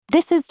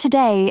This is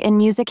Today in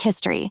Music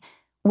History,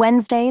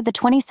 Wednesday, the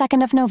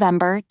 22nd of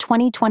November,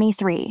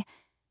 2023.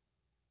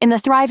 In the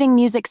thriving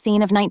music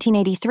scene of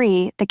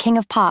 1983, the king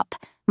of pop,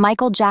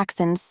 Michael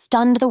Jackson,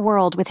 stunned the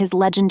world with his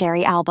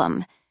legendary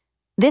album.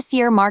 This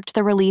year marked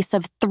the release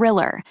of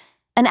Thriller,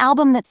 an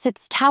album that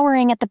sits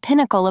towering at the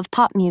pinnacle of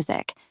pop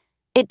music.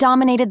 It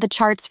dominated the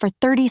charts for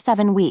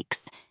 37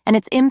 weeks, and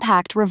its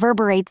impact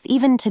reverberates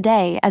even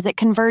today as it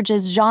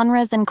converges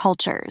genres and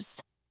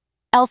cultures.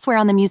 Elsewhere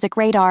on the music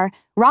radar,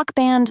 rock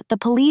band The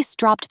Police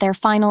dropped their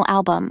final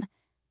album.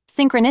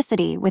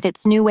 Synchronicity, with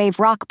its new wave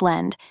rock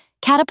blend,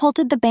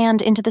 catapulted the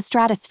band into the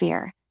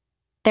stratosphere.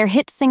 Their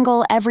hit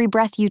single Every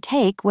Breath You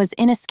Take was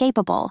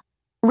inescapable,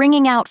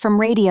 ringing out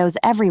from radios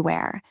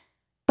everywhere.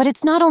 But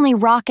it's not only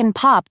rock and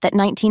pop that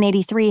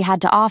 1983 had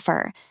to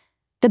offer.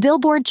 The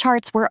Billboard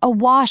charts were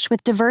awash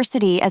with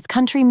diversity as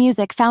country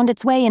music found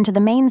its way into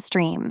the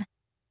mainstream.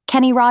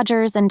 Kenny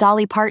Rogers and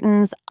Dolly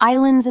Parton's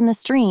Islands in the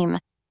Stream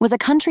was a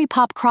country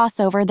pop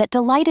crossover that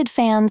delighted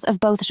fans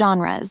of both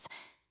genres.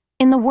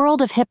 In the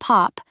world of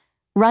hip-hop,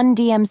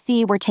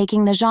 Run-D.M.C were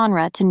taking the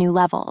genre to new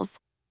levels.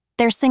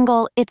 Their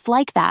single It's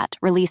Like That,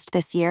 released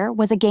this year,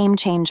 was a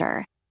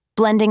game-changer,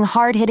 blending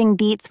hard-hitting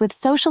beats with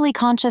socially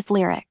conscious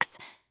lyrics.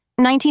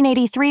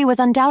 1983 was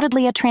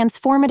undoubtedly a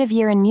transformative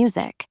year in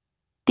music.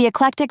 The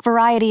eclectic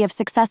variety of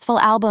successful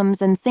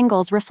albums and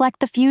singles reflect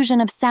the fusion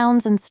of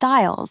sounds and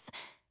styles,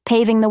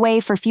 paving the way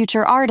for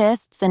future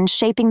artists and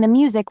shaping the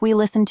music we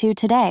listen to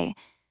today.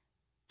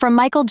 From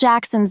Michael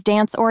Jackson's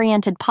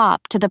dance-oriented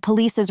pop to the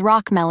Police's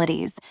rock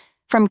melodies,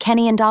 from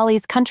Kenny and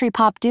Dolly's country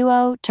pop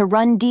duo to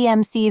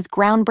Run-D.M.C's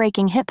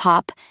groundbreaking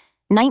hip-hop,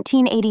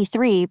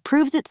 1983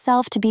 proves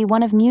itself to be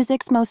one of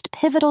music's most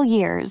pivotal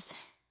years.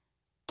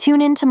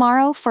 Tune in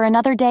tomorrow for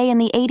another day in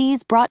the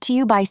 80s brought to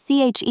you by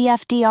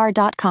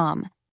CHEFDR.com.